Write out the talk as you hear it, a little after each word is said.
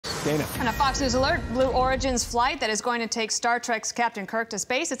Dana. And a Fox News alert, Blue Origin's flight that is going to take Star Trek's Captain Kirk to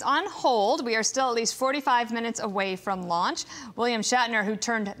space. It's on hold. We are still at least 45 minutes away from launch. William Shatner, who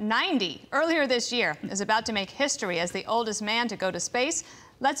turned 90 earlier this year, is about to make history as the oldest man to go to space.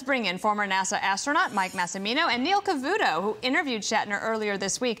 Let's bring in former NASA astronaut Mike Massimino and Neil Cavuto, who interviewed Shatner earlier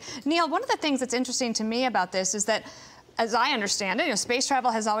this week. Neil, one of the things that's interesting to me about this is that, as I understand it, space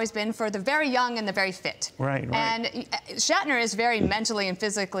travel has always been for the very young and the very fit. Right. And Shatner is very mentally and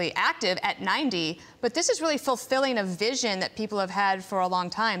physically active at 90, but this is really fulfilling a vision that people have had for a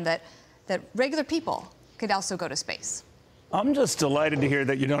long time, that regular people could also go to space. I'm just delighted to hear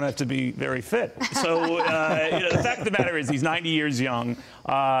that you don't have to be very fit. So the fact of the matter is he's 90 years young,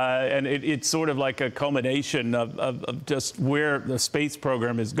 and it's sort of like a culmination of just where the space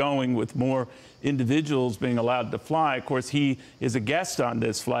program is going, with more individuals being allowed to fly. Of course, he is a guest on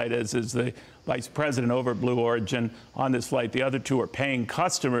this flight, as is the vice president over at Blue Origin on this flight. The other two are paying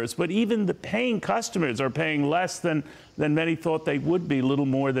customers, but even the paying customers are paying less than many thought they would be, a little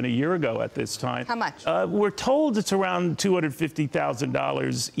more than a year ago at this time. How much? We're told it's around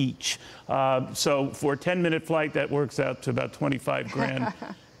 $250,000 each. So for a 10-minute flight, that works out to about 25 grand.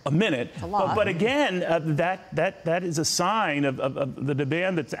 A minute. A lot. But again, that is a sign of the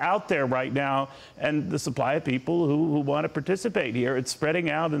demand that's out there right now, and the supply of people who want to participate here. It's spreading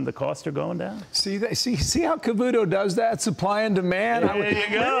out, and the costs are going down. See how Cavuto does that? Supply and demand. There you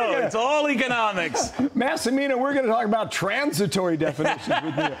go. It's all economics. Massimino, we're going to talk about transitory definitions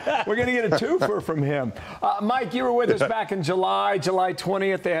with you. We're going to get a twofer from him. Mike, you were with us back in July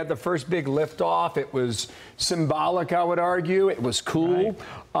 20th. They had the first big liftoff. It was symbolic, I would argue. It was cool. Right.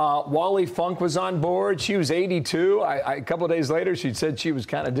 Wally Funk was on board. She was 82. A couple of days later, she said she was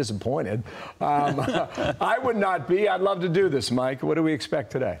kind of disappointed. I would not be. I'd love to do this, Mike. What do we expect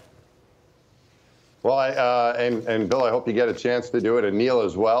today? Well, and Bill, I hope you get a chance to do it, and Neil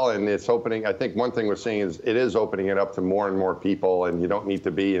as well. And it's opening. I think one thing we're seeing is it is opening it up to more and more people, and you don't need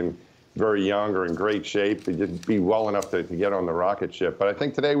to be very young or in great shape to be well enough to get on the rocket ship. But I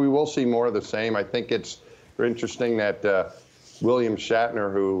think today we will see more of the same. I think it's interesting that William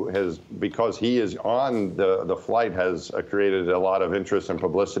Shatner, who has, because he is on the flight, has created a lot of interest and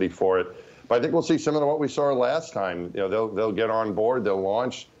publicity for it. But I think we'll see similar to what we saw last time. They'll get on board, they'll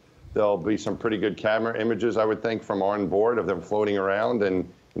launch. There'll be some pretty good camera images, I would think, from on board of them floating around and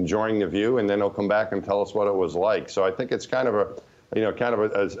enjoying the view, and then they'll come back and tell us what it was like. So I think it's kind of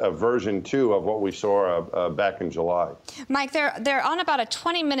a version 2 of what we saw back in July. Mike, they're on about a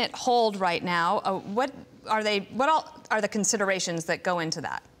 20-minute hold right now. What all are the considerations that go into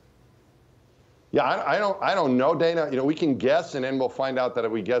that? Yeah, I don't know, Dana. We can guess, and then we'll find out that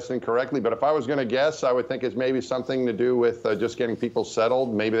we guessed incorrectly. But if I was going to guess, I would think it's maybe something to do with just getting people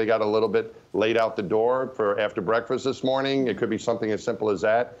settled. Maybe they got a little bit late out the door for after breakfast this morning. It could be something as simple as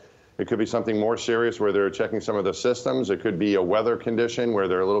that. It could be something more serious where they're checking some of the systems. It could be a weather condition where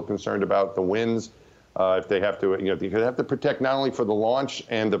they're a little concerned about the winds. If they have to, they could have to protect not only for the launch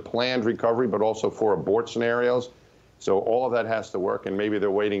and the planned recovery, but also for abort scenarios. So all of that has to work, and maybe they're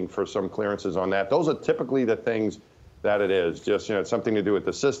waiting for some clearances on that. Those are typically the things that it is. Just, it's something to do with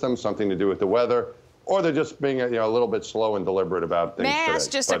the system, something to do with the weather, or they're just being, a little bit slow and deliberate about things. May I ask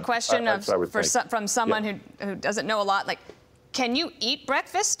just a question from someone who doesn't know a lot? Like, can you eat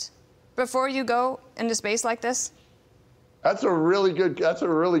breakfast before you go into space like this? That's a really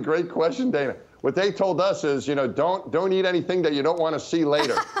great question, Dana. What they told us is, don't eat anything that you don't want to see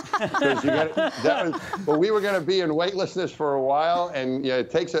later. But we were going to be in weightlessness for a while, and it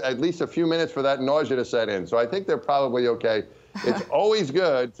takes at least a few minutes for that nausea to set in. So I think they're probably okay. It's always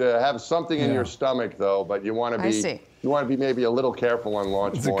good to have something in your stomach, though, but you want to be. You want to be maybe a little careful on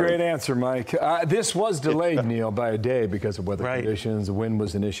launch. It's a great answer, Mike. This was delayed, Neil, by a day because of weather conditions. The wind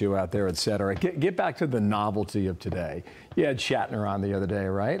was an issue out there, et cetera. Get back to the novelty of today. You had Shatner on the other day,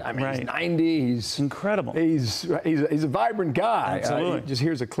 right? I mean, he's 90. He's incredible. He's a vibrant guy. Absolutely. Just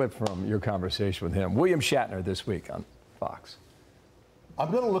here's a clip from your conversation with him. William Shatner this week on Fox. I'm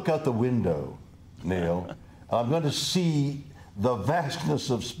going to look out the window, Neil. I'm going to see the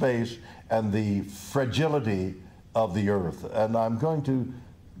vastness of space and the fragility of the Earth, and I'm going to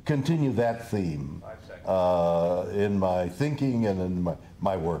continue that theme in my thinking and in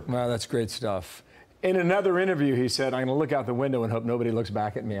my work. Wow, that's great stuff. In another interview, he said, I'm going to look out the window and hope nobody looks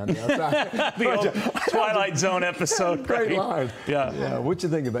back at me on the outside. Twilight Zone episode. Great line. Yeah. What'd you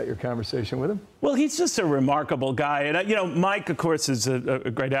think about your conversation with him? Well, he's just a remarkable guy. And, you know, Mike, of course, is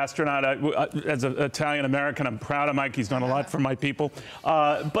a great astronaut. As an Italian-American, I'm proud of Mike. He's done a lot for my people.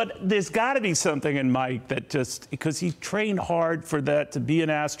 But there's got to be something in Mike that just, because he trained hard for that, to be an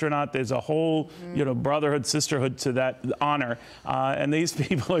astronaut. There's a whole, you know, brotherhood, sisterhood to that honor. And these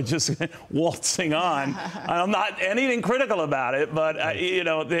people are just waltzing on. I'm not anything critical about it, but, you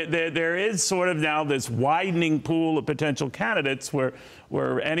know, there is sort of now this widening pool of potential candidates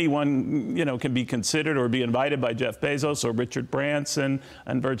where anyone, you know, can be considered or be invited by Jeff Bezos or Richard Branson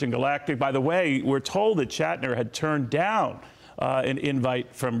and Virgin Galactic. By the way, we're told that Shatner had turned down an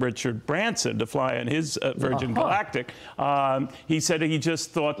invite from Richard Branson to fly on his Virgin Galactic. He said he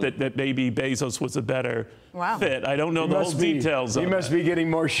just thought that maybe Bezos was a better fit. I don't know the whole details of it. He must be getting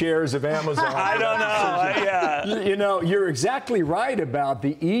more shares of Amazon. I don't know. Yeah. You know, you're exactly right about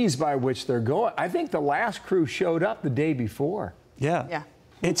the ease by which they're going. I think the last crew showed up the day before. Yeah.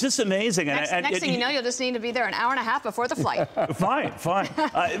 It's just amazing. Next thing you know, you'll just need to be there an hour and a half before the flight. Fine.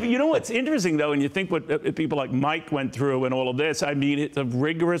 You know what's interesting, though, and you think what people like Mike went through and all of this, I mean, it's a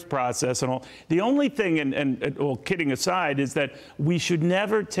rigorous process and all. The only thing, and all kidding aside, is that we should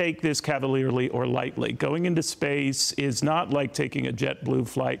never take this cavalierly or lightly. Going into space is not like taking a JetBlue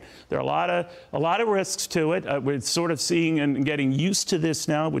flight. There are a lot of risks to it. We're sort of seeing and getting used to this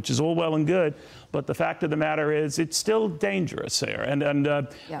now, which is all well and good. But the fact of the matter is, it's still dangerous there. And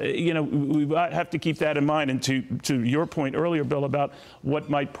you know, we have to keep that in mind. And to your point earlier, Bill, about what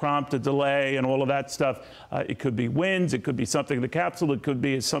might prompt a delay and all of that stuff, it could be winds, it could be something in the capsule, it could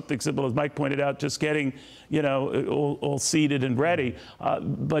be something simple, as Mike pointed out, just getting, you know, all seated and ready.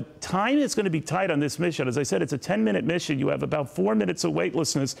 But time is going to be tight on this mission. As I said, it's a 10-minute mission. You have about 4 minutes of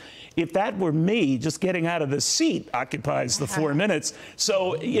weightlessness. If that were me, just getting out of the seat occupies the 4 minutes.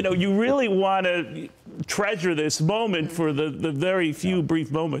 So, you know, you really want to treasure this moment for the very few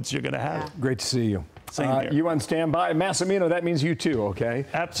brief moments you're going to have. Great to see you. Same here. You on standby. Massimino, that means you too, okay?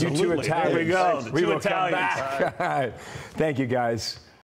 Absolutely. You two Italians. There we go. We will Italians. come back. Thank you, guys.